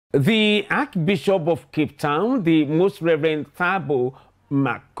The Archbishop of Cape Town, the Most Reverend Thabo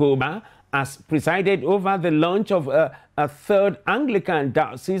Makgoba, has presided over the launch of a third Anglican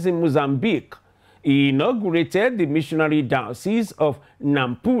Diocese in Mozambique. He inaugurated the Missionary Diocese of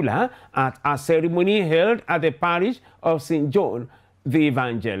Nampula at a ceremony held at the parish of St. John the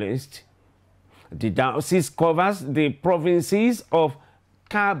Evangelist. The diocese covers the provinces of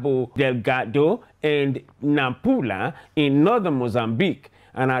Cabo Delgado and Nampula in northern Mozambique,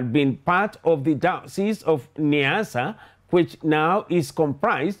 and had been part of the Diocese of Niassa, which now is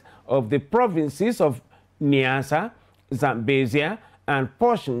comprised of the provinces of Niassa, Zambezia, and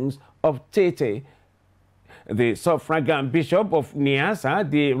portions of Tete. The suffragan bishop of Niassa,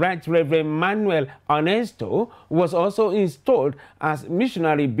 the Right Reverend Manuel Ernesto, was also installed as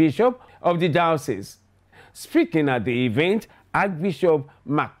missionary bishop of the diocese. Speaking at the event, Archbishop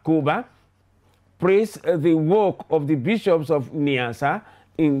Makgoba praised the work of the bishops of Niassa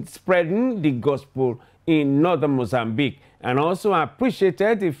in spreading the gospel in northern Mozambique, and also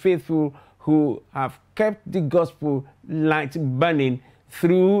appreciated the faithful who have kept the gospel light burning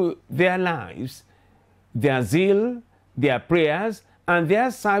through their lives, their zeal, their prayers, and their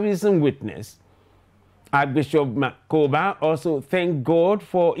service and witness. Archbishop Makgoba also thanked God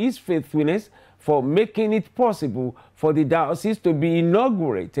for his faithfulness for making it possible for the diocese to be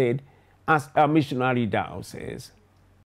inaugurated as a missionary diocese.